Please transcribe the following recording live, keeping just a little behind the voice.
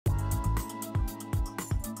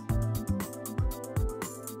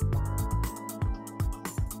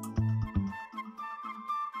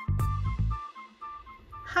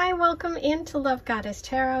Hi, welcome into Love Goddess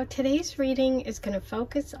Tarot. Today's reading is going to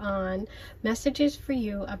focus on messages for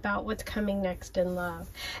you about what's coming next in love.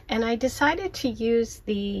 And I decided to use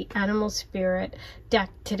the Animal Spirit deck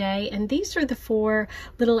today, and these are the 4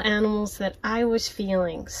 little animals that I was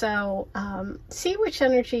feeling. So see which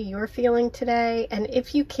energy you're feeling today, and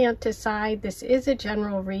if you can't decide, this is a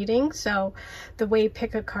general reading. So the way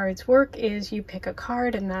pick-a-cards work is you pick a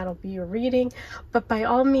card and that'll be your reading, but by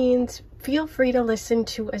all means, feel free to listen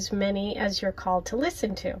to as many as you're called to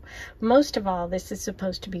listen to. Most of all, this is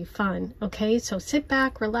supposed to be fun, okay? So sit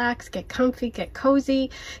back, relax, get comfy, get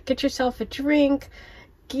cozy, get yourself a drink,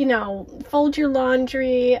 you know, fold your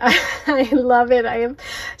laundry. I love it. I have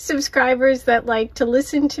subscribers that like to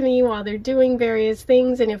listen to me while they're doing various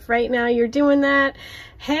things, and if right now you're doing that,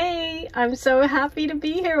 hey, I'm so happy to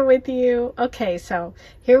be here with you. Okay, so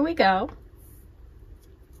here we go.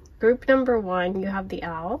 Group number 1, you have the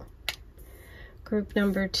owl. Group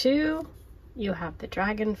number 2, you have the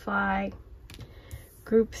dragonfly.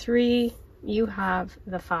 Group 3, you have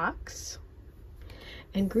the fox.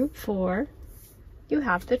 And group 4, you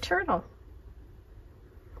have the turtle.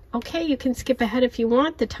 Okay, you can skip ahead if you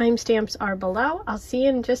want. The timestamps are below. I'll see you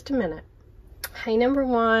in just a minute. Hi, number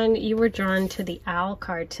 1, you were drawn to the owl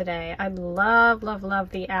card today. I love, love, love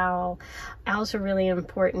the owl. Owls are really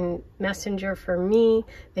important messenger for me.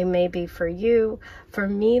 They may be for you. For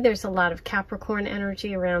me, there's a lot of Capricorn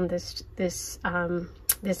energy around this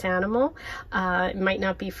animal. It might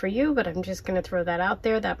not be for you, but I'm just going to throw that out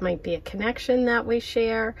there. That might be a connection that we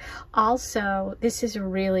share. Also, this is a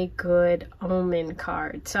really good omen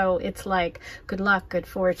card. So it's like good luck, good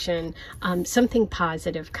fortune, something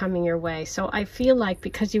positive coming your way. So I feel like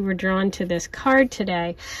because you were drawn to this card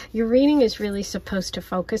today, your reading is really supposed to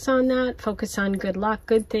focus on that, focus on good luck,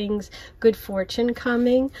 good things, good fortune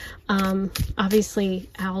coming. Obviously,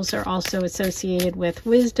 owls are also associated with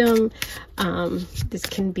wisdom. This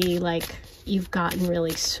can be like you've gotten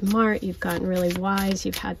really smart, you've gotten really wise,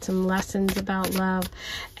 you've had some lessons about love,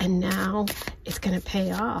 and now it's going to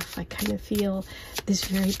pay off. I kind of feel this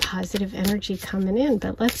very positive energy coming in,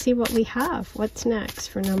 but let's see what we have. What's next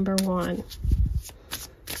for number 1?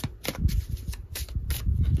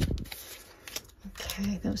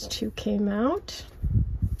 Okay, those 2 came out.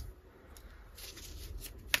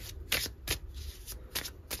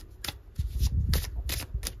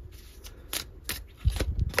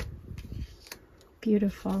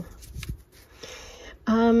 Beautiful.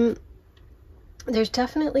 There's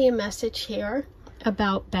definitely a message here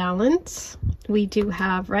about balance. We do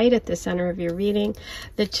have right at the center of your reading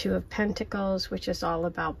the 2 of Pentacles, which is all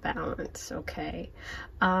about balance. Okay.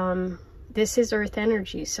 This is earth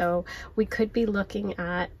energy, so we could be looking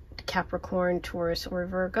at Capricorn, Taurus, or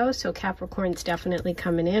Virgo. So Capricorn's definitely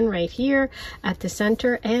coming in right here at the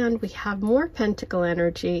center, and we have more pentacle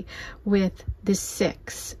energy with the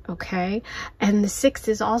 6, okay? And the 6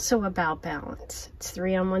 is also about balance. It's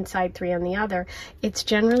 3 on one side, 3 on the other. It's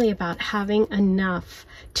generally about having enough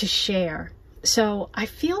to share. So I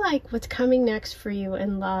feel like what's coming next for you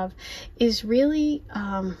in love is really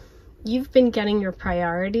you've been getting your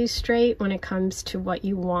priorities straight when it comes to what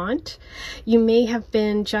you want. You may have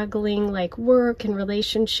been juggling like work and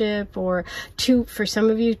relationship, or for some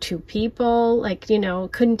of you, 2 people, like, you know,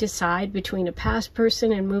 couldn't decide between a past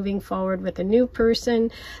person and moving forward with a new person.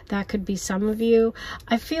 That could be some of you.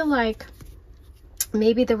 I feel like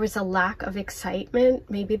maybe there was a lack of excitement.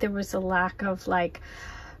 Maybe there was a lack of like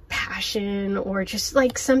passion, or just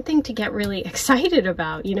like something to get really excited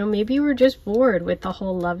about. You know, maybe you were just bored with the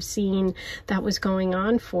whole love scene that was going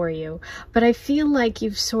on for you. But I feel like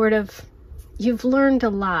you've learned a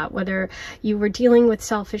lot, whether you were dealing with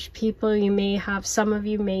selfish people. You may have, some of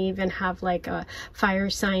you may even have like a fire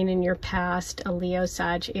sign in your past, a Leo,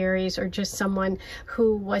 Sag, Aries, or just someone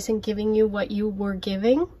who wasn't giving you what you were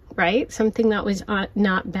giving, right? Something that was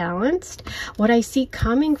not balanced. What I see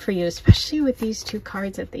coming for you, especially with these 2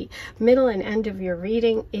 cards at the middle and end of your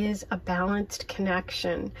reading, is a balanced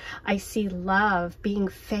connection. I see love being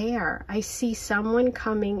fair. I see someone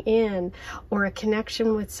coming in, or a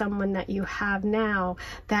connection with someone that you have now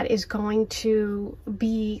that is going to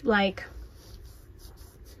be like,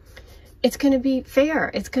 it's going to be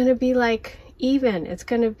fair. It's going to be like even. It's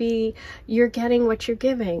going to be, you're getting what you're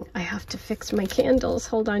giving. I have to fix my candles.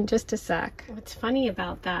 Hold on just a sec. What's funny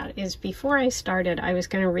about that is before I started, I was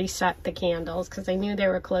going to reset the candles because I knew they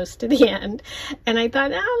were close to the end. And I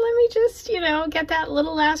thought, oh, let me just, you know, get that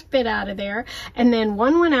little last bit out of there. And then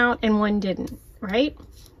one went out and one didn't, right?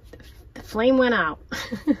 the flame went out.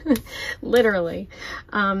 Literally.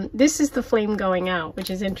 This is the flame going out, which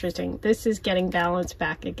is interesting. This is getting balance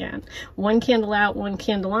back again. One candle out, one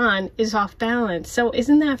candle on is off balance. So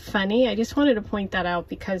isn't that funny? I just wanted to point that out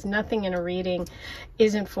because nothing in a reading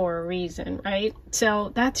isn't for a reason, right?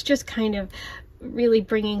 So that's just kind of really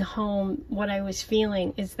bringing home what I was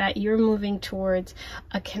feeling, is that you're moving towards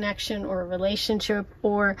a connection or a relationship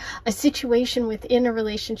or a situation within a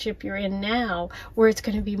relationship you're in now where it's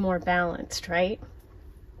going to be more balanced, right?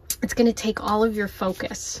 It's going to take all of your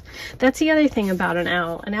focus. That's the other thing about an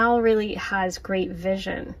owl. An owl really has great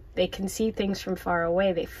vision. They can see things from far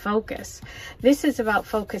away. They focus. This is about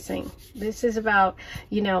focusing. This is about,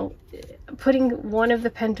 you know, putting one of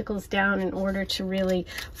the pentacles down in order to really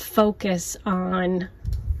focus on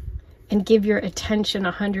and give your attention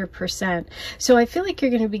 100%. So I feel like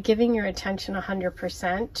you're going to be giving your attention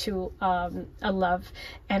 100% to a love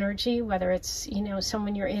energy, whether it's, you know,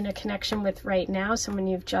 someone you're in a connection with right now, someone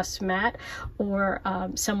you've just met, or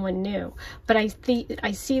someone new. But I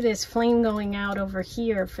see this flame going out over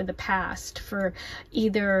here for the past, for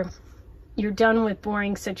either you're done with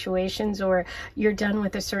boring situations or you're done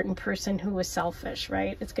with a certain person who was selfish,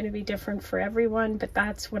 right? It's going to be different for everyone, but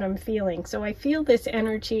that's what I'm feeling. So I feel this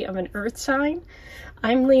energy of an earth sign.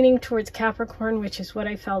 I'm leaning towards Capricorn, which is what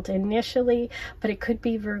I felt initially, but it could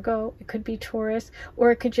be Virgo, it could be Taurus, or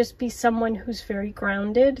it could just be someone who's very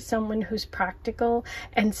grounded, someone who's practical,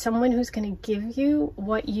 and someone who's going to give you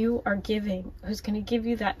what you are giving, who's going to give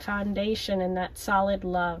you that foundation and that solid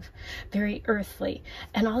love, very earthly.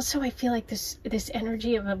 And also I feel like this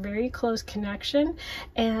energy of a very close connection,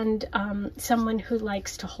 and someone who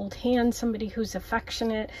likes to hold hands, somebody who's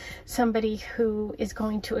affectionate, somebody who is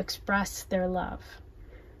going to express their love.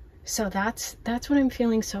 So that's what I'm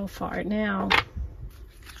feeling so far. Now,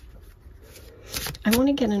 I want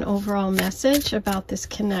to get an overall message about this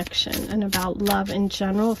connection and about love in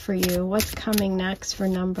general for you. What's coming next for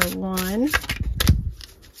number 1?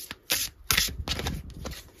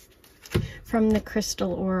 From the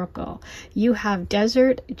Crystal Oracle, you have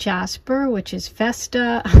Desert Jasper, which is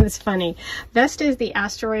Vesta. It's funny. Vesta is the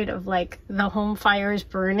asteroid of like the home fires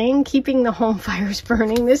burning, keeping the home fires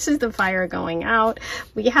burning. This is the fire going out.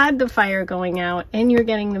 We had the fire going out, and you're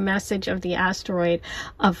getting the message of the asteroid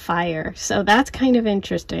of fire. So that's kind of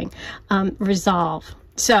interesting. Resolve.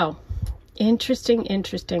 So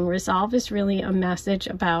interesting. Resolve is really a message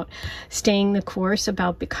about staying the course,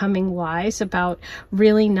 about becoming wise, about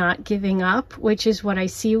really not giving up, which is what I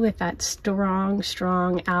see with that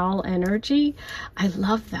strong owl energy. I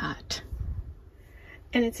love that.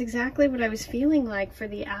 And it's exactly what I was feeling like for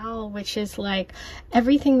the owl, which is like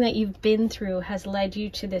everything that you've been through has led you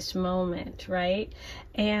to this moment, right?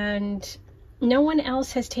 And no one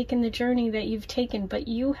else has taken the journey that you've taken, but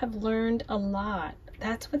you have learned a lot.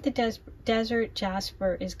 That's what the Desert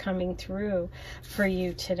Jasper is coming through for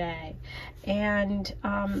you today. And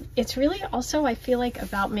it's really also, I feel like,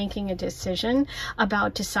 about making a decision,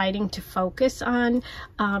 about deciding to focus on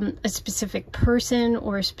a specific person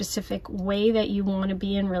or a specific way that you want to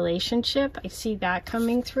be in relationship. I see that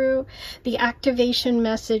coming through. The activation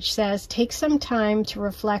message says, take some time to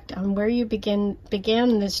reflect on where you began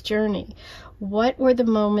this journey. What were the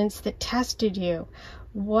moments that tested you?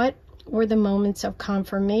 What were the moments of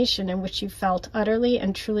confirmation in which you felt utterly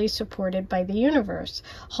and truly supported by the universe?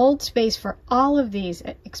 Hold space for all of these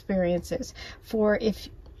experiences, for if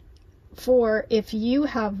you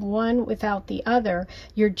have one without the other,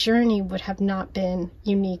 your journey would have not been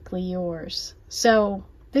uniquely yours. So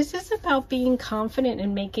this is about being confident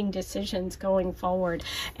and making decisions going forward.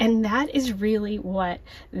 And that is really what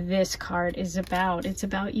this card is about. It's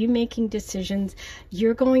about you making decisions.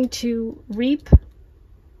 You're going to reap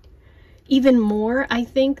even more, I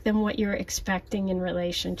think, than what you're expecting in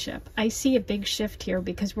relationship. I see a big shift here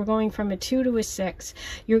because we're going from a 2 to a 6.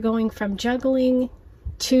 You're going from juggling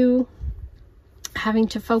to having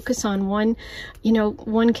to focus on one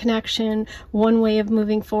connection, one way of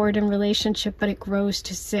moving forward in relationship, but it grows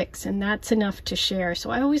to 6, and that's enough to share.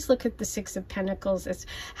 So I always look at the 6 of Pentacles as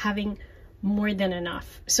having more than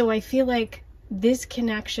enough. So I feel like this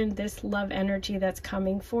connection, this love energy that's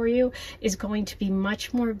coming for you is going to be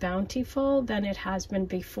much more bountiful than it has been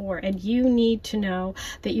before. And you need to know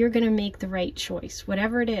that you're going to make the right choice.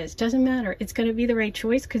 Whatever it is, doesn't matter. It's going to be the right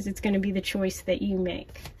choice because it's going to be the choice that you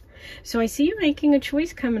make. So I see you making a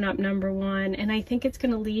choice coming up, number 1, and I think it's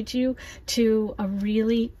going to lead you to a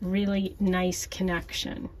really, really nice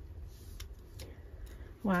connection.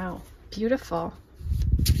 Wow, beautiful.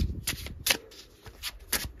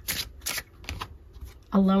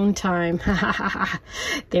 Alone time.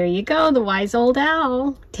 There you go, the wise old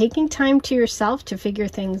owl. Taking time to yourself to figure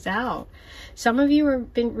things out. Some of you are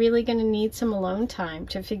really going to need some alone time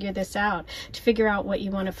to figure this out, to figure out what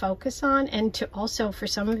you want to focus on, and to also, for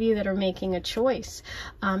some of you that are making a choice,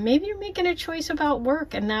 maybe you're making a choice about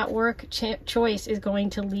work, and that work choice is going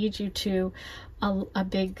to lead you to a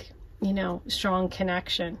big, you know, strong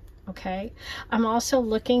connection. Okay. I'm also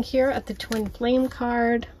looking here at the twin flame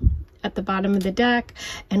card at the bottom of the deck,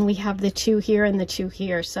 and we have the 2 here and the 2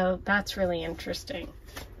 here, so that's really interesting.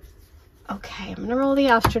 Okay, I'm gonna roll the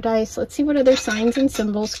Astro dice. Let's see what other signs and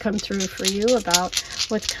symbols come through for you about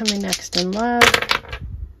what's coming next in love.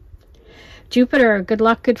 Jupiter, good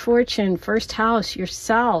luck, good fortune. First house,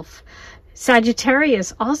 yourself.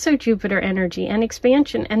 Sagittarius, also Jupiter energy and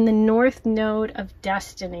expansion, and the North Node of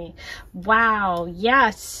Destiny. Wow,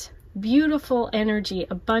 yes. Beautiful energy,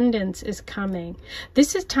 abundance is coming.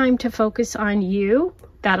 This is time to focus on you,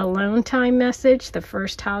 that alone time message, the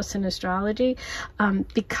first house in astrology,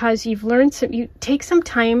 because you've learned you take some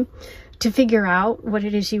time to figure out what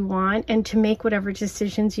it is you want and to make whatever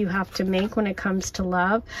decisions you have to make when it comes to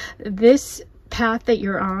love. This path that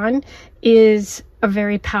you're on is a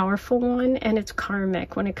very powerful one, and it's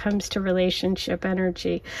karmic when it comes to relationship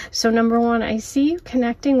energy. So number one, I see you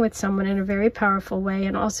connecting with someone in a very powerful way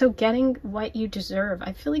and also getting what you deserve.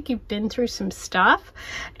 I feel like you've been through some stuff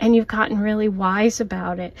and you've gotten really wise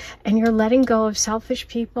about it, and you're letting go of selfish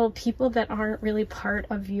people, people that aren't really part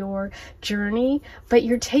of your journey, but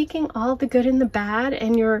you're taking all the good and the bad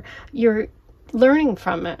and you're learning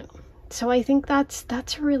from it. So I think that's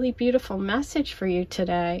a really beautiful message for you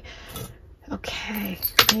today. Okay,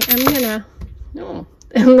 I'm gonna, oh,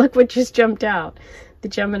 and look what just jumped out. The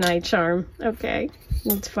Gemini charm. Okay,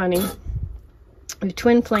 that's funny. We have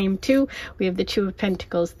twin flame 2. We have the 2 of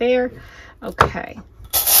Pentacles there. Okay.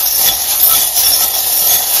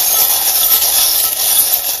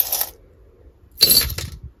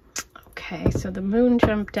 Okay, so the moon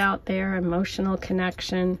jumped out there, emotional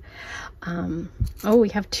connection. Oh, we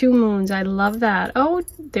have 2 moons. I love that. Oh,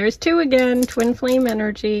 there's 2 again. Twin flame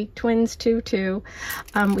energy. Twins 2-2.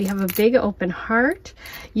 We have a big open heart.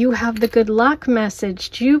 You have the good luck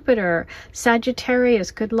message. Jupiter,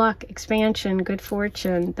 Sagittarius, good luck, expansion, good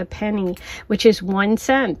fortune. The penny, which is 1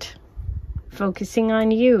 cent. Focusing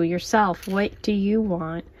on you, yourself. What do you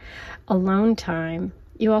want? Alone time.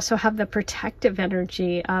 You also have the protective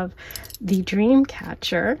energy of the dream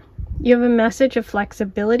catcher. You have a message of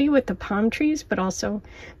flexibility with the palm trees, but also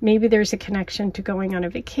maybe there's a connection to going on a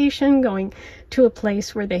vacation, going to a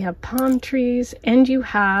place where they have palm trees. And you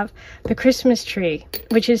have the Christmas tree,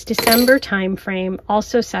 which is December time frame,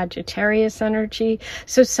 also Sagittarius energy.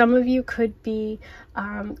 So some of you could be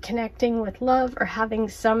connecting with love or having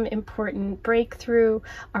some important breakthrough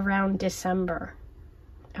around December.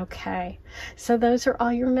 Okay, so those are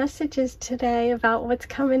all your messages today about what's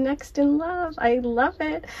coming next in love. I love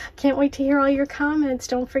it. Can't wait to hear all your comments.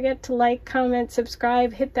 Don't forget to like, comment,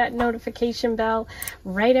 subscribe, hit that notification bell,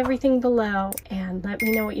 write everything below, and let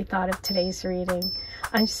me know what you thought of today's reading.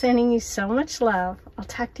 I'm sending you so much love. I'll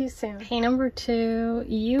talk to you soon. Hey, number 2,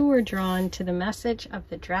 you were drawn to the message of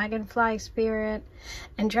the dragonfly spirit,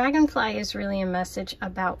 and dragonfly is really a message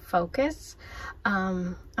about focus.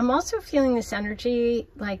 I'm also feeling this energy,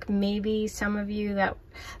 like maybe some of you that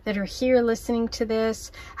are here listening to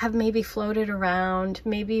this have maybe floated around,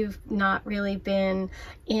 maybe you've not really been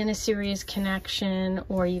in a serious connection,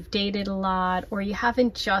 or you've dated a lot, or you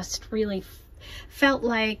haven't just really felt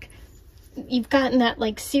like you've gotten that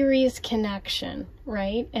like serious connection,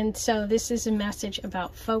 right? And so this is a message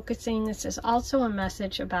about focusing. This is also a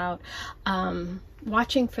message about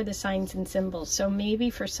watching for the signs and symbols. So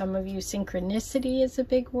maybe for some of you, synchronicity is a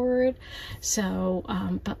big word. So,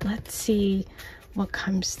 but let's see what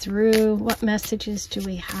comes through. What messages do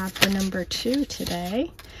we have for number 2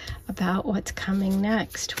 today about what's coming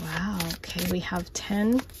next? Wow. Okay, we have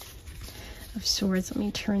 10 of Swords. Let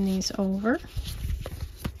me turn these over.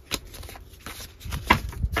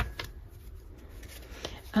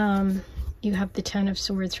 You have the 10 of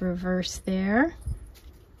Swords reversed there.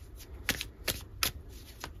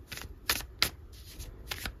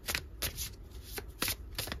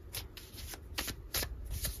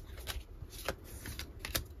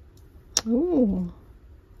 Ooh,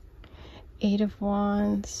 8 of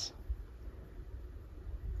Wands,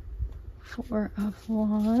 4 of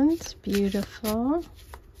Wands, beautiful.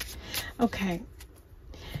 Okay,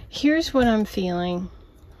 here's what I'm feeling.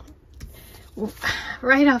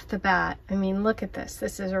 right off the bat, I mean, look at this.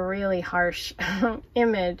 This is a really harsh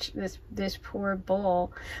image. This poor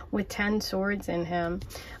bull with 10 swords in him.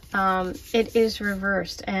 It is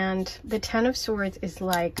reversed, and the 10 of Swords is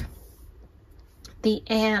like the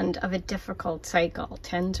end of a difficult cycle.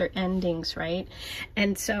 10s are endings, right?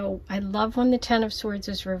 And so I love when the 10 of Swords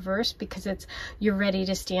is reversed, because it's, you're ready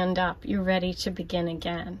to stand up. You're ready to begin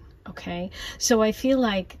again. Okay. So I feel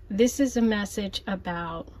like this is a message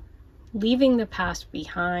about leaving the past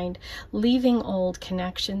behind, leaving old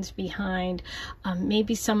connections behind.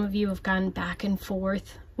 Maybe some of you have gone back and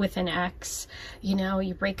forth with an ex, you know,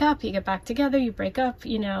 you break up, you get back together, you break up,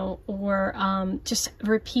 you know, or just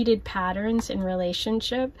repeated patterns in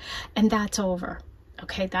relationship, and that's over.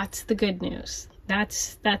 Okay, that's the good news.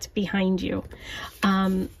 That's behind you.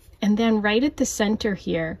 And then right at the center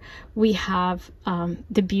here, we have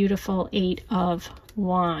the beautiful 8 of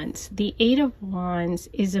Wands. The 8 of Wands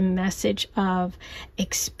is a message of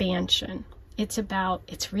expansion. It's about,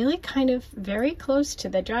 it's really kind of very close to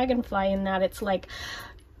the dragonfly in that it's like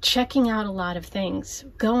checking out a lot of things,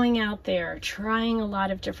 going out there, trying a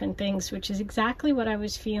lot of different things, which is exactly what I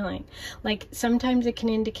was feeling. Like sometimes it can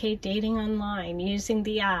indicate dating online, using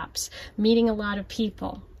the apps, meeting a lot of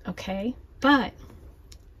people, okay? But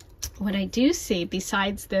what I do see,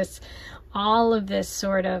 besides this, all of this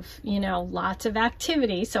sort of, you know, lots of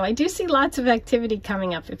activity. So I do see lots of activity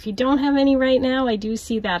coming up. If you don't have any right now, I do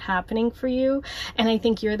see that happening for you. And I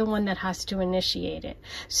think you're the one that has to initiate it.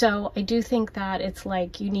 So I do think that it's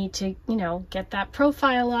like you need to, you know, get that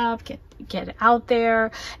profile up, get out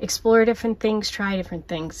there, explore different things, try different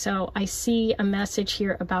things. So I see a message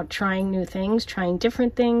here about trying new things, trying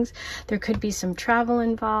different things. There could be some travel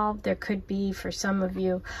involved. There could be, for some of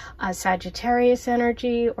you, a Sagittarius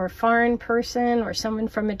energy or foreign person or someone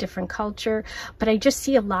from a different culture. But I just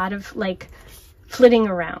see a lot of like flitting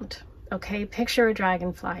around. Okay, picture a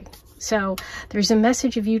dragonfly. So there's a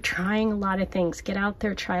message of you trying a lot of things. Get out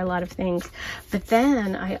there, try a lot of things. But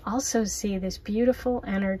then I also see this beautiful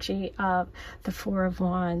energy of the 4 of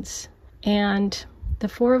Wands. And the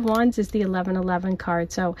 4 of Wands is the 1111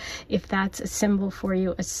 card. So if that's a symbol for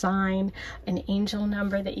you, a sign, an angel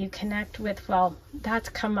number that you connect with, well, that's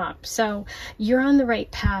come up. So you're on the right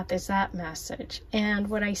path is that message. And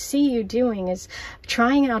what I see you doing is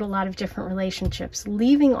trying out a lot of different relationships,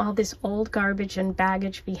 leaving all this old garbage and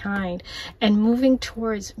baggage behind and moving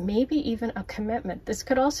towards maybe even a commitment. This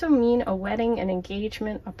could also mean a wedding, an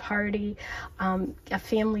engagement, a party, a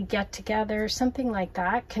family get-together, something like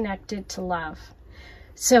that connected to love.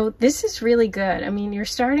 So this is really good. I mean, you're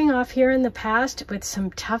starting off here in the past with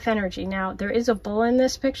some tough energy. Now, there is a bull in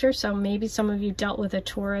this picture, so maybe some of you dealt with a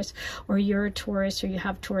Taurus, or you're a Taurus, or you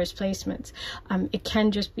have Taurus placements. It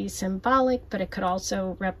can just be symbolic, but it could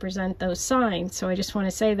also represent those signs. So I just want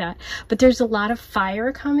to say that. But there's a lot of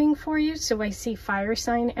fire coming for you. So I see fire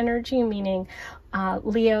sign energy, meaning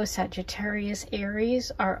Leo, Sagittarius,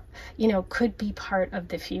 Aries are, you know, could be part of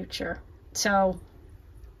the future. So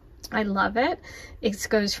I love it. It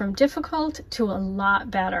goes from difficult to a lot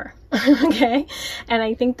better. Okay. And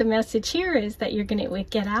I think the message here is that you're going to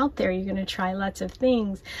get out there. You're going to try lots of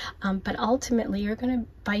things. But ultimately you're going to,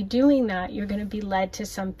 by doing that, you're going to be led to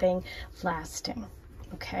something lasting.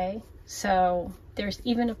 Okay. So there's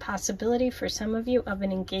even a possibility for some of you of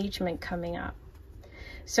an engagement coming up.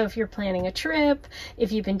 So if you're planning a trip,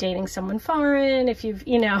 if you've been dating someone foreign, if you've,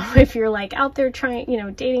 you know, if you're like out there trying, you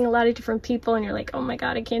know, dating a lot of different people and you're like, oh my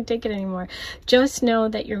God, I can't take it anymore. Just know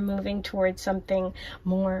that you're moving towards something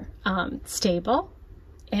more stable,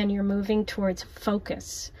 and you're moving towards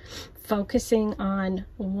focus, focusing on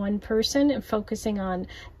one person and focusing on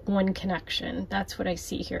one connection. That's what I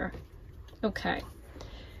see here. Okay.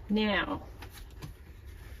 Now,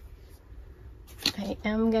 I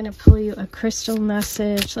am going to pull you a crystal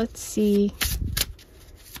message. Let's see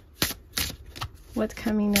what's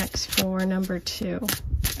coming next for number 2.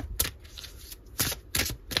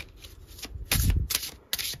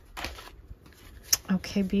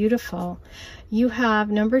 Okay, beautiful. You have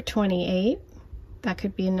number 28. That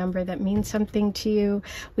could be a number that means something to you.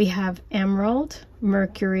 We have Emerald,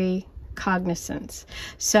 Mercury, Cognizance.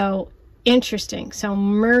 So interesting. So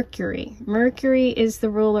Mercury is the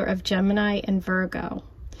ruler of Gemini and Virgo.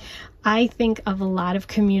 I think of a lot of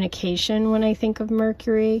communication when I think of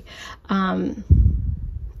Mercury.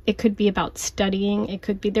 It could be about studying. It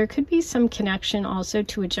could be, there could be some connection also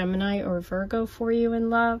to a Gemini or Virgo for you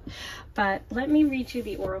in love. But let me read you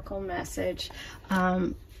the oracle message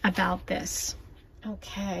about this.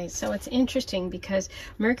 Okay, so it's interesting because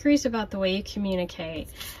Mercury is about the way you communicate.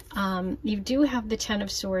 You do have the Ten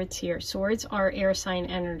of Swords here. Swords are air sign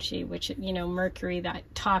energy, which, you know, Mercury, that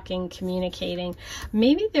talking, communicating.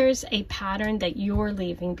 Maybe there's a pattern that you're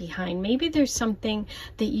leaving behind. Maybe there's something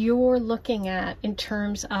that you're looking at in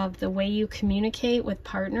terms of the way you communicate with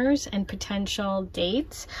partners and potential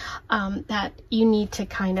dates that you need to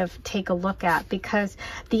kind of take a look at, because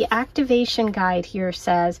the activation guide here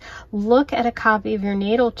says, look at a copy of your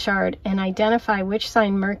natal chart and identify which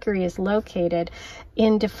sign Mercury is located.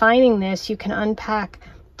 In defining this, you can unpack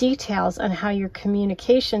details on how your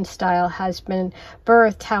communication style has been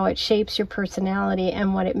birthed, how it shapes your personality,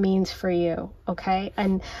 and what it means for you. Okay,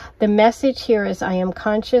 and the message here is, I am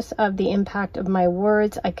conscious of the impact of my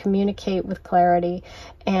words. I communicate with clarity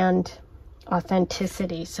and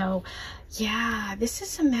authenticity. So yeah, this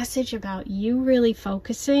is a message about you really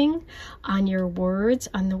focusing on your words,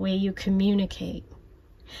 on the way you communicate,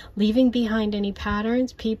 leaving behind any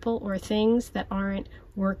patterns, people, or things that aren't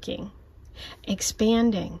working,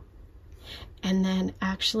 expanding, and then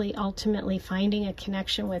actually ultimately finding a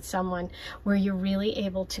connection with someone where you're really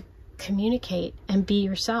able to communicate and be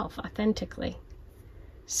yourself authentically.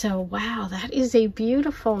 So, wow, that is a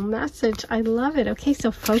beautiful message. I love it. Okay,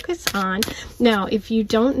 so focus on. Now, if you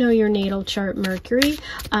don't know your natal chart Mercury,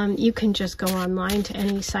 you can just go online to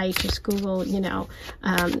any site, just Google, you know,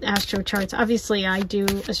 astro charts. Obviously, I do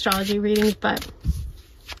astrology readings, but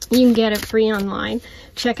you can get it free online.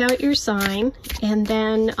 Check out your sign and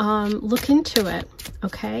then look into it.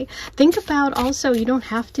 Okay, think about also, you don't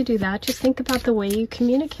have to do that, just think about the way you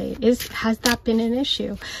communicate. Has that been an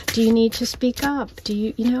issue? Do you need to speak up? Do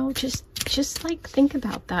you know, just like think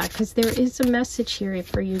about that, because there is a message here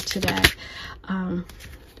for you today.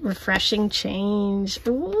 Refreshing change.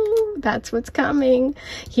 Ooh, that's what's coming.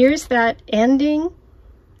 Here's that ending,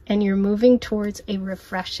 and you're moving towards a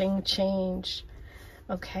refreshing change.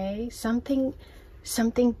 Okay, something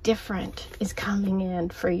different is coming in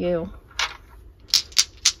for you.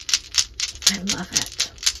 I love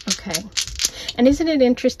it. Okay. And isn't it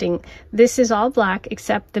interesting? This is all black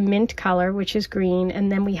except the mint color, which is green,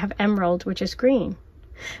 and then we have emerald, which is green.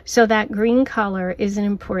 So that green color is an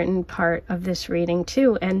important part of this reading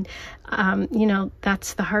too. And, you know,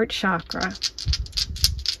 that's the heart chakra.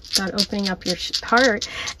 About opening up your heart.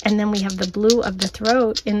 And then we have the blue of the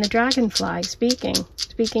throat in the dragonfly,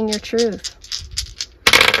 speaking your truth.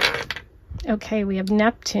 Okay, we have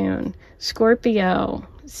Neptune, Scorpio,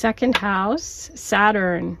 second house,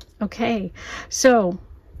 Saturn. Okay, so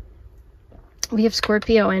we have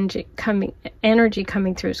Scorpio energy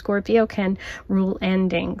coming through. Scorpio can rule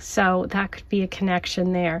endings, so that could be a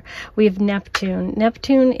connection there. We have Neptune.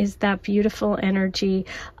 Neptune is that beautiful energy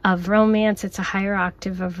of romance. It's a higher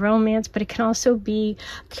octave of romance, but it can also be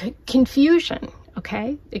confusion.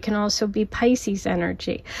 Okay, it can also be Pisces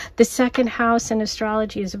energy. The second house in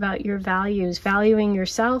astrology is about your values, valuing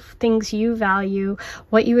yourself, things you value,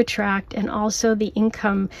 what you attract, and also the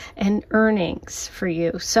income and earnings for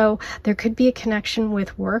you. So there could be a connection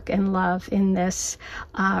with work and love in this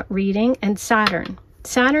reading. And Saturn.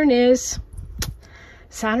 Saturn is,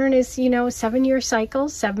 you know, 7-year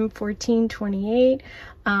cycles, 7, 14, 28.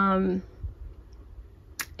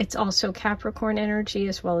 It's also Capricorn energy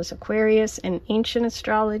as well as Aquarius and ancient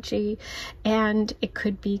astrology. And it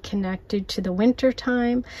could be connected to the winter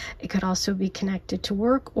time. It could also be connected to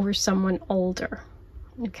work or someone older.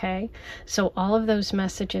 Okay, so all of those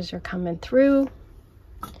messages are coming through.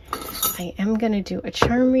 I am going to do a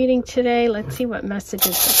charm reading today. Let's see what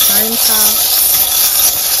messages the charms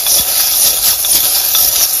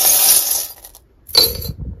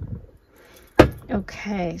have.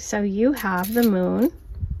 Okay, so you have the moon,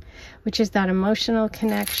 which is that emotional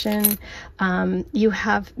connection. You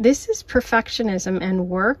have, this is perfectionism and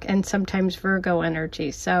work, and sometimes Virgo energy.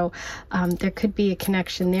 So there could be a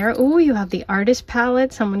connection there. Ooh, you have the artist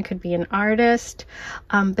palette. Someone could be an artist.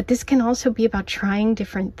 But this can also be about trying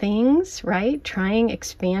different things, right? Trying,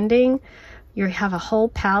 expanding. You have a whole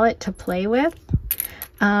palette to play with.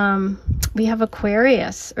 We have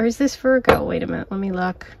Aquarius. Or is this Virgo? Wait a minute. Let me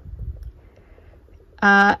look.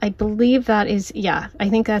 I believe that is, yeah, I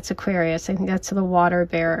think that's Aquarius. I think that's the water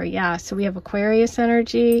bearer. Yeah, so we have Aquarius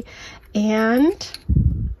energy and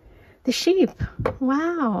the sheep.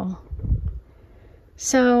 Wow.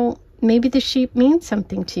 So maybe the sheep means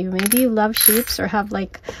something to you. Maybe you love sheeps or have,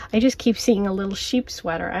 like, I just keep seeing a little sheep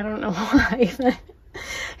sweater. I don't know why.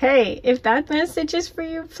 Hey, if that message is for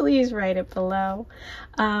you, please write it below.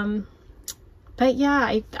 But But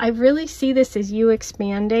yeah, I really see this as you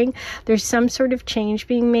expanding. There's some sort of change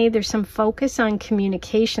being made. There's some focus on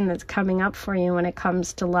communication that's coming up for you when it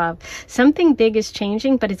comes to love. Something big is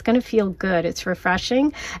changing, but it's going to feel good. It's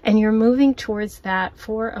refreshing. And you're moving towards that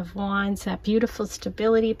Four of Wands, that beautiful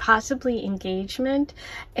stability, possibly engagement,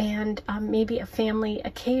 and maybe a family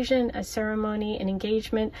occasion, a ceremony, an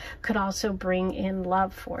engagement could also bring in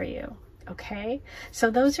love for you. Okay, so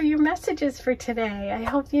those are your messages for today. I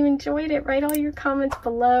hope you enjoyed it. Write all your comments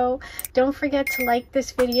below. Don't forget to like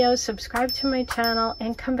this video, subscribe to my channel,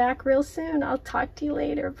 and come back real soon. I'll talk to you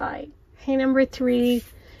later. Bye. Hey, number 3,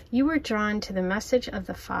 you were drawn to the message of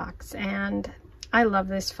the fox, and I love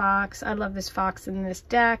this fox. I love this fox in this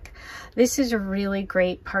deck. This is a really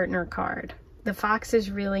great partner card. The fox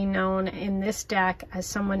is really known in this deck as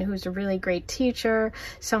someone who's a really great teacher,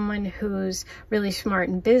 someone who's really smart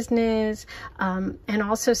in business, and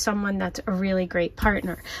also someone that's a really great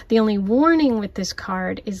partner. The only warning with this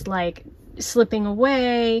card is like slipping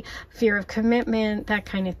away, fear of commitment, that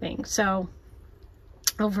kind of thing. So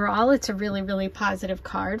overall, it's a really, really positive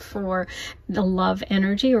card for the love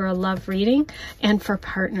energy or a love reading and for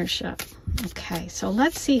partnership. Okay, so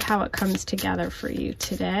let's see how it comes together for you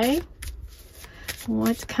today.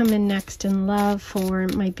 What's coming next in love for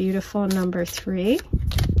my beautiful number 3?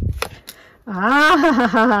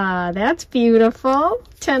 Ah, that's beautiful.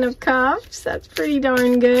 10 of Cups. That's pretty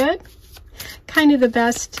darn good. Kind of the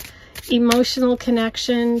best emotional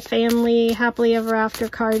connection, family, happily ever after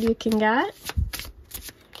card you can get.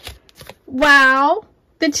 Wow,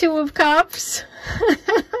 the 2 of Cups.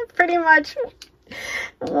 Pretty much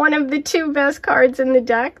one of the 2 best cards in the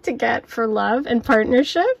deck to get for love and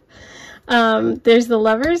partnership. There's the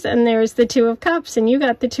Lovers and there's the 2 of Cups, and you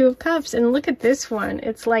got the 2 of Cups. And look at this one.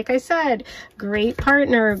 It's like I said, great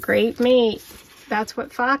partner, great mate. That's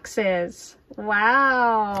what fox is.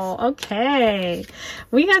 Wow. Okay.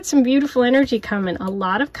 We got some beautiful energy coming. A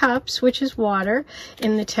lot of cups, which is water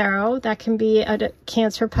in the tarot. That can be a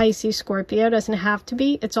Cancer, Pisces, Scorpio. Doesn't have to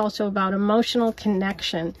be. It's also about emotional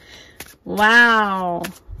connection. Wow.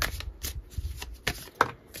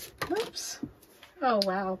 Oops. Oh,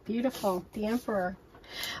 wow. Beautiful. The Emperor.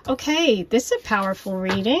 Okay, this is a powerful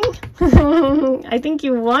reading. I think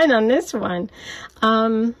you won on this one.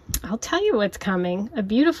 I'll tell you what's coming. A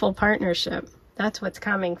beautiful partnership. That's what's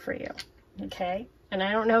coming for you. Okay? And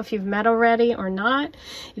I don't know if you've met already or not.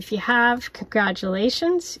 If you have,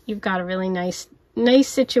 congratulations. You've got a really nice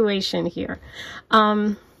situation here.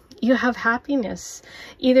 You have happiness.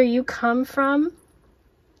 Either you come from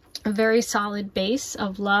a very solid base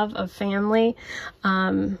of love, of family,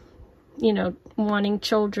 you know, wanting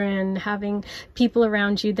children, having people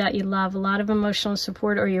around you that you love, a lot of emotional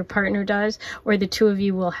support, or your partner does, or the 2 of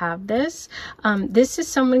you will have this. This is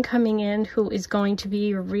someone coming in who is going to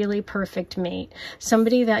be a really perfect mate,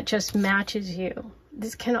 somebody that just matches you.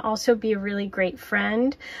 This can also be a really great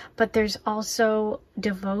friend, but there's also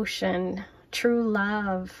devotion, true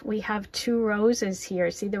love. We have 2 roses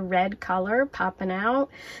here. See the red color popping out?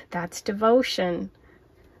 That's devotion.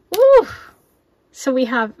 Woo! So we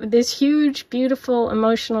have this huge, beautiful,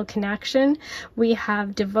 emotional connection. We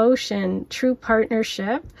have devotion, true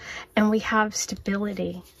partnership, and we have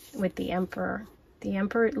stability with the Emperor. The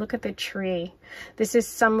Emperor, look at the tree. This is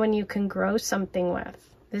someone you can grow something with.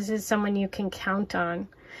 This is someone you can count on.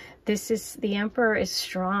 The Emperor is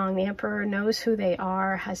strong. The Emperor knows who they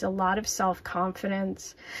are, has a lot of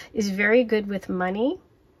self-confidence, is very good with money.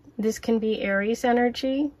 This can be Aries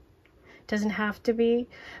energy. Doesn't have to be,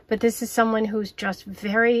 but this is someone who's just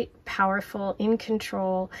very powerful, in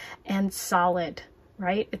control, and solid,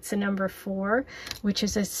 right? It's a number 4, which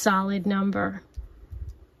is a solid number.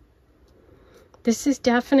 This is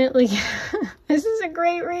definitely, this is a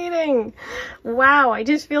great reading. Wow, I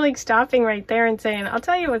just feel like stopping right there and saying, I'll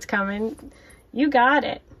tell you what's coming. You got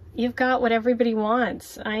it. You've got what everybody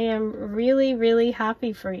wants. I am really, really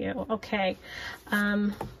happy for you. Okay.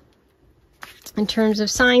 In terms of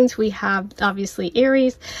signs, we have obviously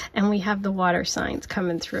Aries, and we have the water signs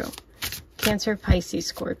coming through. Cancer, Pisces,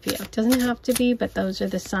 Scorpio. Doesn't have to be, but those are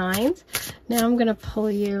the signs. Now I'm going to pull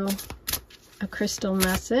you a crystal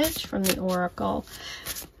message from the Oracle.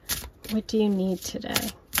 What do you need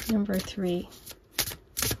today? Number 3.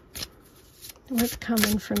 What's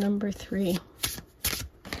coming for number 3?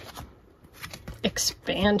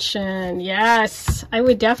 Expansion. Yes, I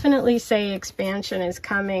would definitely say expansion is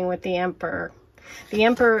coming with the Emperor. The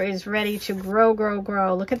Emperor is ready to grow, grow,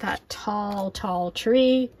 grow. Look at that tall, tall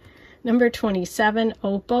tree. Number 27,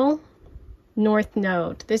 Opal, North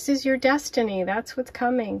Node. This is your destiny. That's what's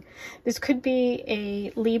coming. This could be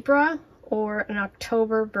a Libra or an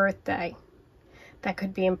October birthday. that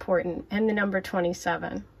could be important, and the number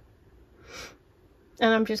 27.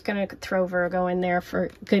 And I'm just going to throw Virgo in there for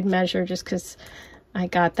good measure just because I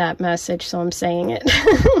got that message, so I'm saying it.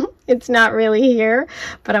 It's not really here,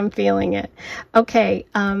 but I'm feeling it. Okay,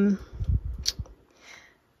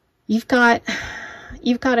 you've got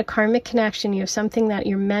a karmic connection. You have something that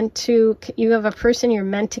you're meant to, you have a person you're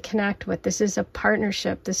meant to connect with. This is a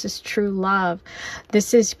partnership. This is true love.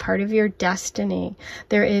 This is part of your destiny.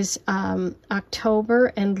 There is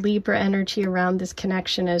October and Libra energy around this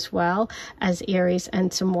connection, as well as Aries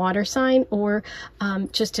and some water sign, or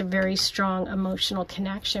just a very strong emotional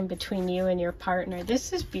connection between you and your partner.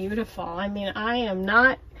 This is beautiful. I mean, I am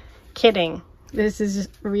not kidding. This is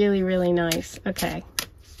really, really nice. Okay.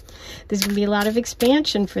 There's going to be a lot of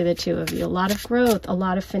expansion for the two of you, a lot of growth, a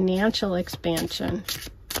lot of financial expansion.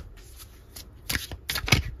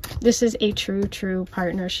 This is a true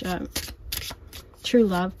partnership, true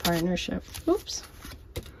love partnership. Oops.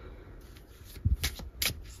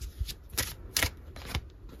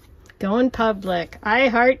 Going public. I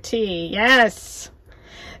heart tea. Yes.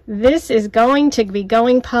 This is going to be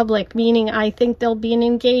going public, meaning I think there'll be an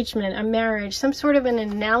engagement, a marriage, some sort of an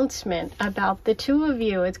announcement about the two of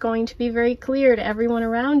you. It's going to be very clear to everyone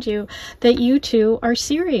around you that you two are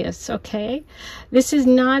serious, okay? This is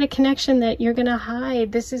not a connection that you're going to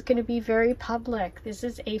hide. This is going to be very public. This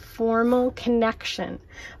is a formal connection,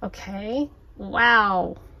 okay?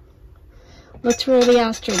 Wow. Let's roll the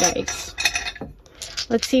astro dice.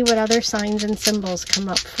 Let's see what other signs and symbols come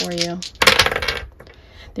up for you.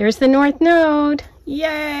 There's the North Node.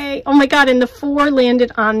 Yay! Oh my God, and the 4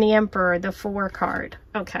 landed on the Emperor, the 4 card.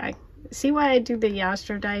 Okay. See why I do the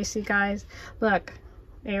astro dice, you guys? Look,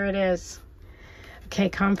 there it is. Okay,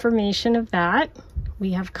 confirmation of that.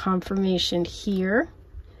 We have confirmation here.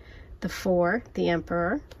 The 4, the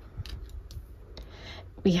Emperor.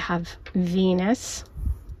 We have Venus.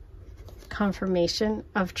 Confirmation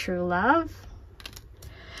of true love.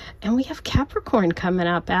 And we have Capricorn coming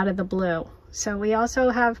up out of the blue. So we also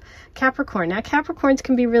have Capricorn. Now, Capricorns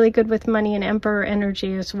can be really good with money and Emperor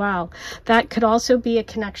energy as well. That could also be a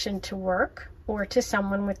connection to work or to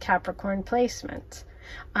someone with Capricorn placement.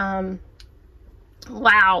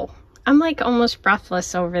 Wow. I'm like almost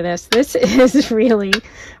breathless over this. This is really,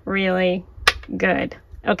 really good.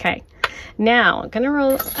 Okay. Now, I'm going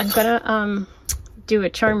to do a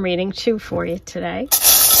charm reading too for you today.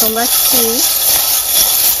 So let's see.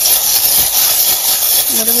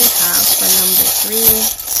 What do we have for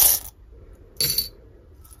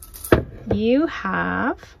number 3? You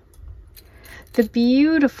have the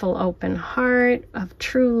beautiful open heart of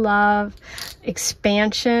true love,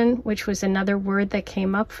 expansion, which was another word that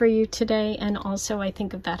came up for you today. And also I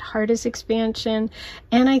think of that heart as expansion.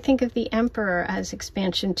 And I think of the Emperor as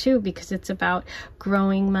expansion too, because it's about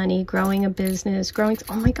growing money, growing a business, growing.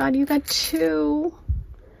 Oh my God, you got 2.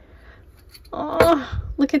 Oh,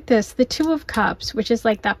 look at this. The 2 of Cups, which is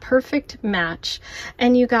like that perfect match.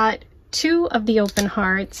 And you got 2 of the open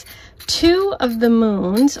hearts, 2 of the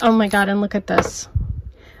moons. Oh my God, and look at this.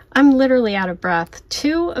 I'm literally out of breath.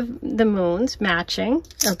 2 of the moons matching,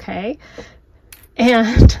 okay?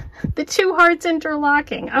 And the 2 hearts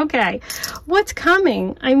interlocking. Okay, what's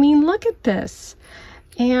coming? I mean, look at this.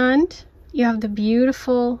 And you have the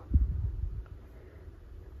beautiful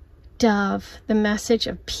Dove, the message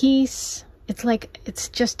of peace. It's like,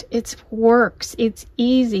 it works. It's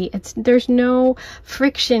easy. There's no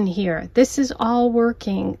friction here. This is all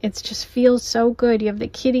working. It just feels so good. You have the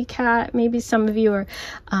kitty cat. Maybe some of you are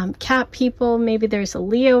cat people. Maybe there's a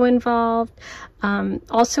Leo involved.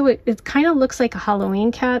 Also, it kind of looks like a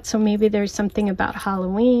Halloween cat. So maybe there's something about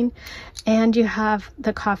Halloween. And you have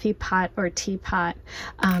the coffee pot or teapot,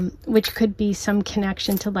 which could be some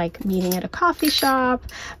connection to like meeting at a coffee shop.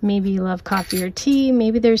 Maybe you love coffee or tea.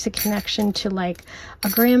 Maybe there's a connection to like a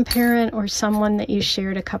grandparent or someone that you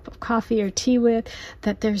shared a cup of coffee or tea with,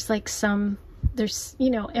 that there's like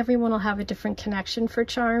everyone will have a different connection for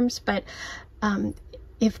charms. But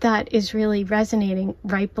if that is really resonating,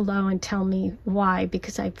 write below and tell me why,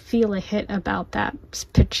 because I feel a hit about that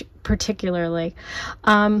particularly.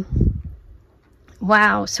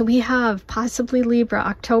 Wow, so we have possibly Libra,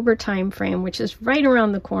 October time frame, which is right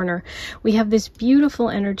around the corner. We have this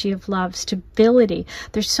beautiful energy of love, stability.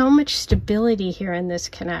 There's so much stability here in this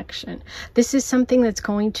connection. This is something that's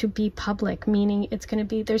going to be public, meaning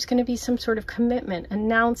there's going to be some sort of commitment,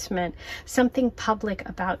 announcement, something public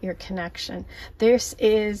about your connection. This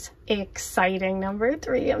is exciting number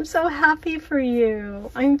 3. I'm so happy for you.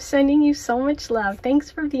 I'm sending you so much love. Thanks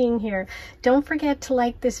for being here. Don't forget to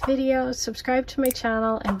like this video, subscribe to my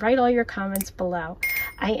channel, and write all your comments below.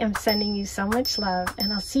 I am sending you so much love,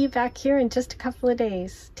 and I'll see you back here in just a couple of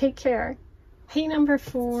days. Take care. Hey, number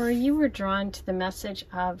 4, you were drawn to the message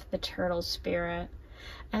of the turtle spirit.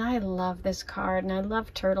 And I love this card, and I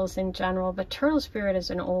love turtles in general, but turtle spirit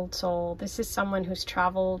is an old soul. This is someone who's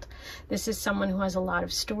traveled. This is someone who has a lot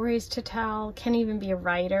of stories to tell, can even be a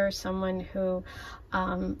writer, someone who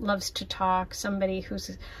loves to talk, somebody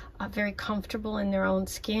who's very comfortable in their own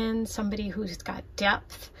skin, somebody who's got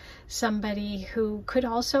depth, somebody who could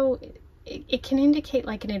also, it can indicate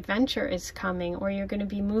like an adventure is coming, or you're going to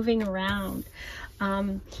be moving around.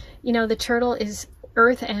 You know, the turtle is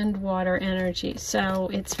earth and water energy, so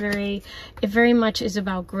it very much is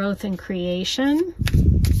about growth and creation.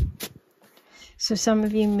 So some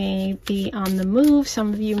of you may be on the move,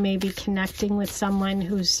 some of you may be connecting with someone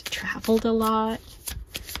who's traveled a lot,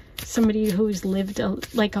 somebody who's lived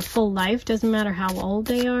like a full life. Doesn't matter how old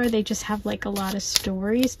they are, they just have like a lot of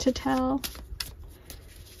stories to tell.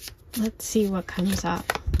 Let's see what comes up.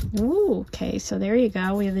 Ooh, okay, so there you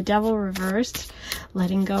go. We have the devil reversed,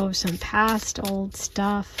 letting go of some past old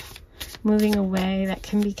stuff, moving away. That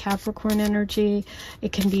can be Capricorn energy.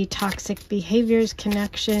 It can be toxic behaviors,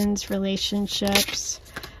 connections, relationships.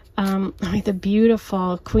 The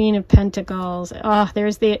beautiful Queen of Pentacles. Oh,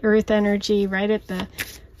 there's the earth energy right at the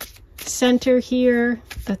center here.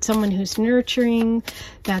 That's someone who's nurturing,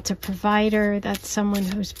 that's a provider, that's someone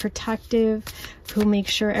who's protective, who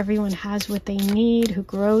makes sure everyone has what they need, who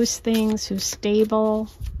grows things, who's stable.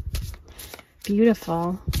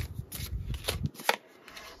 Beautiful.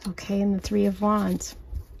 Okay, and the 3 of Wands.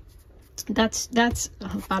 That's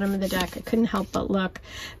bottom of the deck. I couldn't help but look.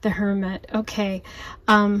 The Hermit. Okay.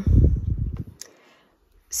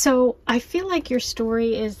 So I feel like your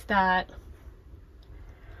story is that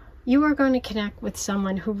you are going to connect with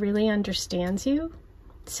someone who really understands you,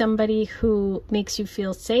 somebody who makes you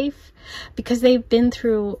feel safe, because they've been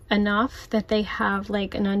through enough that they have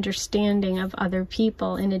like an understanding of other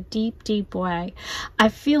people in a deep, deep way. I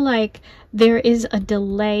feel like there is a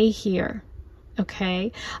delay here,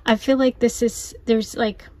 okay? I feel like there's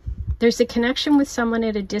a connection with someone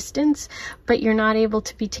at a distance, but you're not able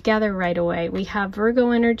to be together right away. We have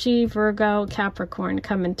Virgo energy, Virgo, Capricorn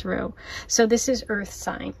coming through. So this is earth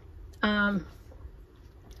sign.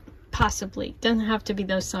 Possibly. Doesn't have to be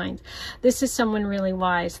those signs. This is someone really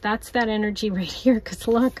wise. That's that energy right here, because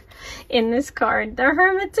look, in this card, the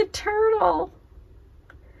Hermit's a turtle.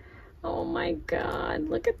 Oh my God,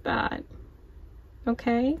 look at that.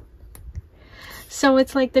 Okay. So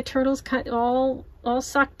it's like the turtle's all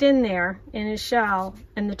sucked in there in his shell,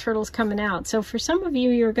 and the turtle's coming out. So for some of you,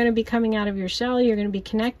 you're going to be coming out of your shell. You're going to be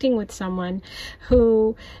connecting with someone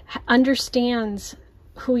who understands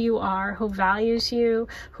who you are, who values you,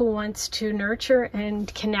 who wants to nurture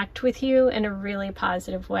and connect with you in a really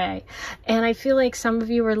positive way. And I feel like some of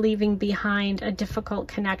you are leaving behind a difficult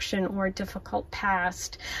connection or a difficult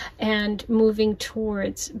past and moving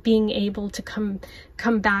towards being able to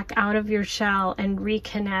come back out of your shell and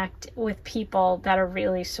reconnect with people that are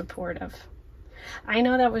really supportive. I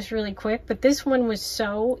know that was really quick, but this one was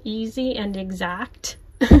so easy and exact.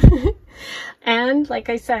 And like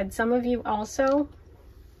I said, some of you also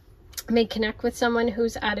may connect with someone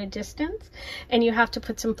who's at a distance, and you have to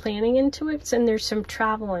put some planning into it, and there's some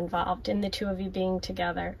travel involved in the 2 of you being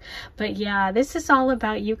together. But yeah, this is all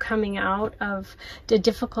about you coming out of the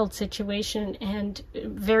difficult situation and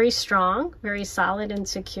very strong, very solid and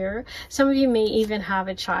secure. Some of you may even have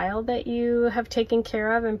a child that you have taken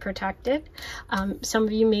care of and protected. Some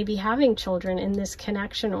of you may be having children in this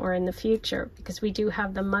connection or in the future, because we do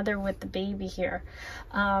have the mother with the baby here.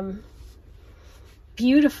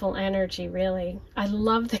 Beautiful energy, really. I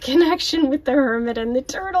love the connection with the Hermit and the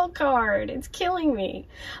Turtle card. It's killing me.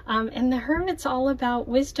 And the Hermit's all about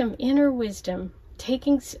wisdom, inner wisdom,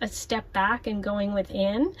 taking a step back and going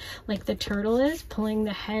within, like the turtle is, pulling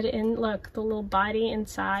the head in. Look, the little body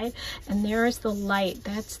inside, and there's the light.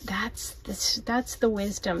 That's the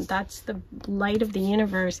wisdom. That's the light of the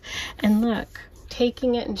universe. And look,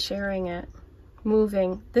 taking it and sharing it.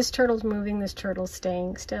 Moving. This turtle's moving, this turtle's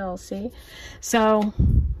staying still, see? So,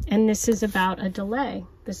 and this is about a delay.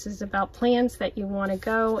 This is about plans that you want to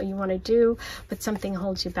go, or you want to do, but something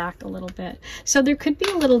holds you back a little bit. So there could be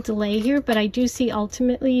a little delay here, but I do see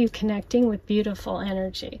ultimately you connecting with beautiful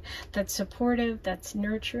energy that's supportive, that's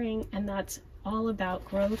nurturing, and that's all about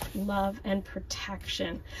growth, love, and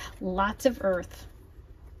protection. Lots of earth.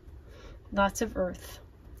 Lots of earth.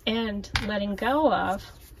 And letting go of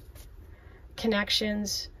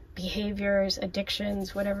connections, behaviors,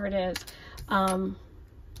 addictions, whatever it is,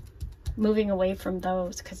 moving away from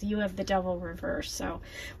those, because you have the devil reversed, so,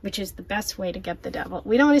 which is the best way to get the devil.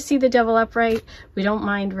 We don't want to see the devil upright. We don't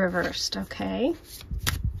mind reversed, okay?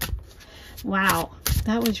 Wow,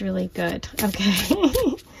 that was really good.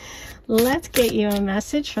 Okay. Let's get you a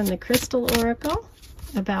message from the Crystal Oracle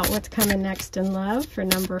about what's coming next in love for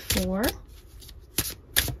number 4.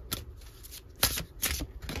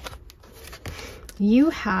 You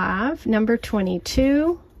have number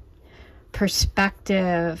 22,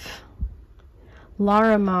 perspective.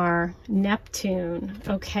 Larimar, Neptune.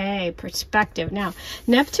 Okay, perspective. Now,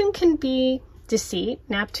 Neptune can be deceit.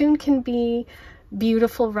 Neptune can be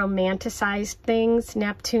beautiful, romanticized things.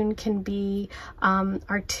 Neptune can be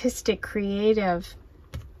artistic, creative.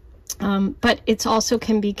 But it also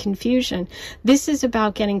can be confusion. This is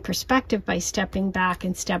about getting perspective by stepping back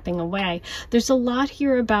and stepping away. There's a lot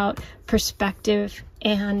here about perspective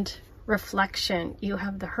and reflection. You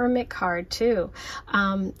have the Hermit card too.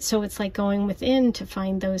 So it's like going within to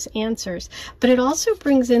find those answers. But it also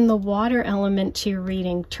brings in the water element to your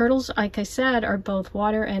reading. Turtles, like I said, are both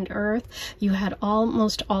water and earth. You had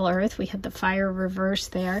almost all earth. We had the fire reverse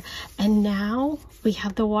there. And now we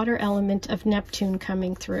have the water element of Neptune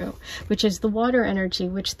coming through, which is the water energy,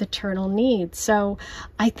 which the turtle needs. So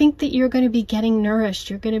I think that you're going to be getting nourished.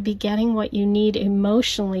 You're going to be getting what you need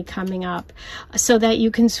emotionally coming up so that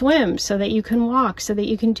you can swim, so that you can walk, so that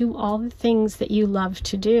you can do all the things that you love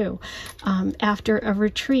to do after a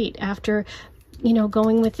retreat, after, you know,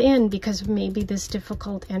 going within because of maybe this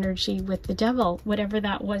difficult energy with the devil. Whatever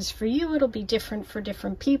that was for you, it'll be different for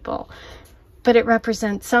different people. But it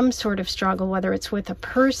represents some sort of struggle, whether it's with a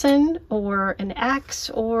person or an ex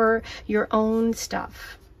or your own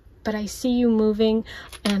stuff. But I see you moving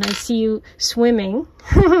and I see you swimming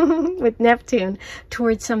with Neptune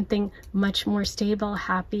towards something much more stable,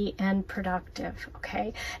 happy, and productive,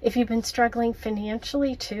 okay? If you've been struggling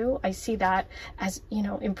financially too, I see that as, you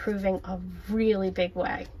know, improving a really big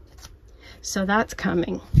way. So that's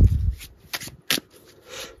coming.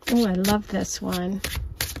 Oh, I love this one.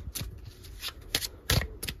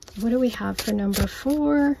 What do we have for number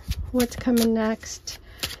 4? What's coming next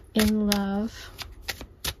in love?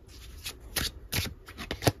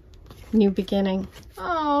 New beginning.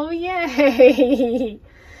 Oh, yay!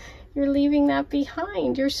 You're leaving that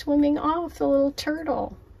behind. You're swimming off, the little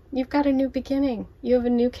turtle. You've got a new beginning. You have a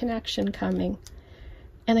new connection coming.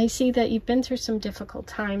 And I see that you've been through some difficult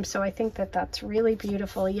times, so I think that that's really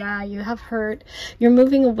beautiful. Yeah, you have hurt. You're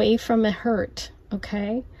moving away from a hurt,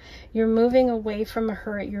 okay? You're moving away from a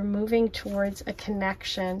hurt. You're moving towards a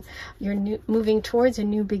connection. You're moving towards a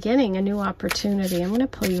new beginning, a new opportunity. I'm going to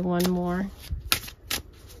pull you one more.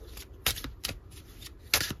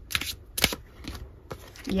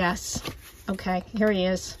 Yes. Okay, here he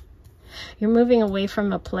is. You're moving away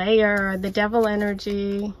from a player, the devil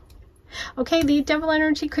energy. Okay, the devil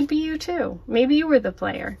energy could be you too. Maybe you were the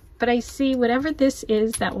player. But I see whatever this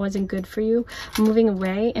is that wasn't good for you, moving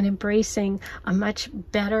away and embracing a much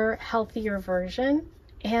better, healthier version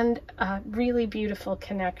and a really beautiful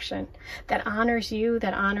connection that honors you,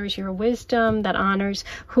 that honors your wisdom, that honors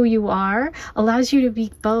who you are, allows you to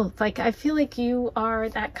be both. Like, I feel like you are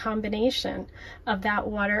that combination of that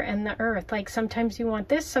water and the earth. Like, sometimes you want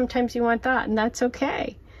this, sometimes you want that, and that's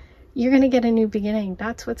okay. You're going to get a new beginning.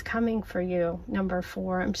 That's what's coming for you, number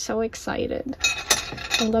 4. I'm so excited.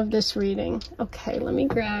 I love this reading. Okay, let me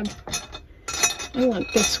grab, I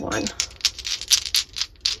want this one.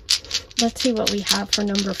 Let's see what we have for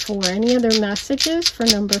number 4. Any other messages for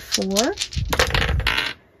number 4?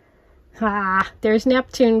 There's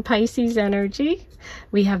Neptune, Pisces energy.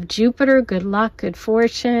 We have Jupiter, good luck, good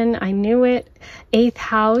fortune. I knew it. 8th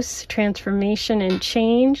house, transformation and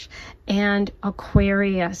change. And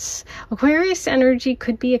Aquarius. Aquarius energy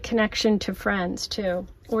could be a connection to friends too.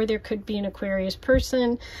 Or there could be an Aquarius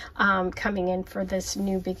person coming in for this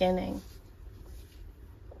new beginning.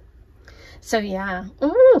 So yeah,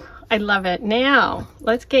 ooh, I love it. Now,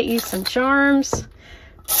 let's get you some charms.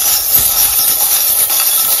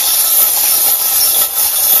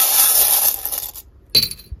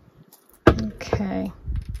 Okay.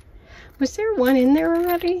 Was there one in there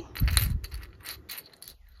already?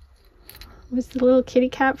 Was the little kitty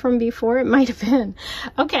cat from before? It might have been.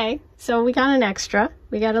 Okay, so we got an extra.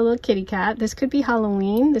 We got a little kitty cat. This could be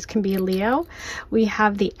Halloween. This can be a Leo. We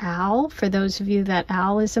have the owl. For those of you that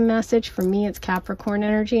owl is a message, for me it's Capricorn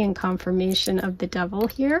energy and confirmation of the devil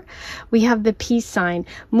here. We have the peace sign.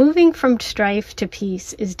 Moving from strife to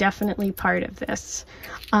peace is definitely part of this.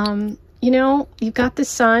 You know, you've got the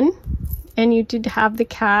sun and you did have the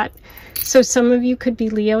cat. So some of you could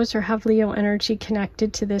be Leos or have Leo energy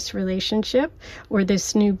connected to this relationship or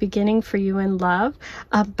this new beginning for you in love.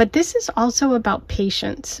 But this is also about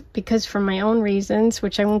patience, because for my own reasons,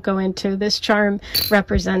 which I won't go into, this charm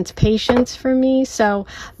represents patience for me. So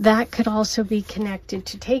that could also be connected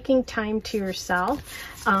to taking time to yourself,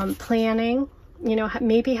 planning, you know,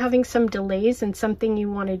 maybe having some delays in something you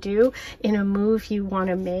want to do, in a move you want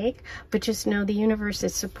to make, but just know the universe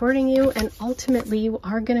is supporting you, and ultimately you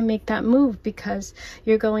are going to make that move, because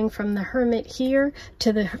you're going from the Hermit here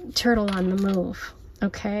to the Turtle on the move.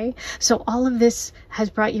 Okay, so all of this has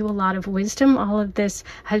brought you a lot of wisdom. All of this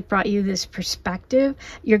has brought you this perspective.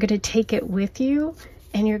 You're going to take it with you,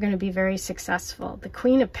 and you're going to be very successful. The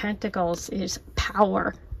Queen of Pentacles is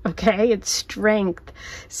power. Okay, it's strength.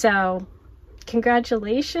 So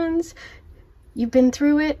congratulations, you've been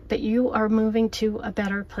through it, but you are moving to a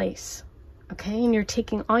better place. Okay, and you're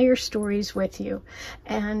taking all your stories with you,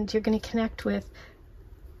 and you're going to connect with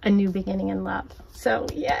a new beginning in love. So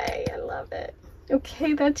yay, I love it.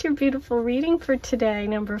 Okay, that's your beautiful reading for today,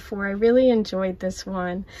 number 4. I really enjoyed this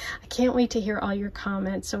one. I can't wait to hear all your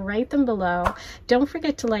comments, so write them below. Don't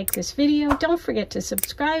forget to like this video. Don't forget to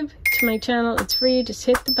subscribe to my channel. It's free. Just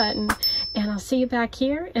hit the button, and I'll see you back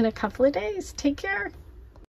here in a couple of days. Take care.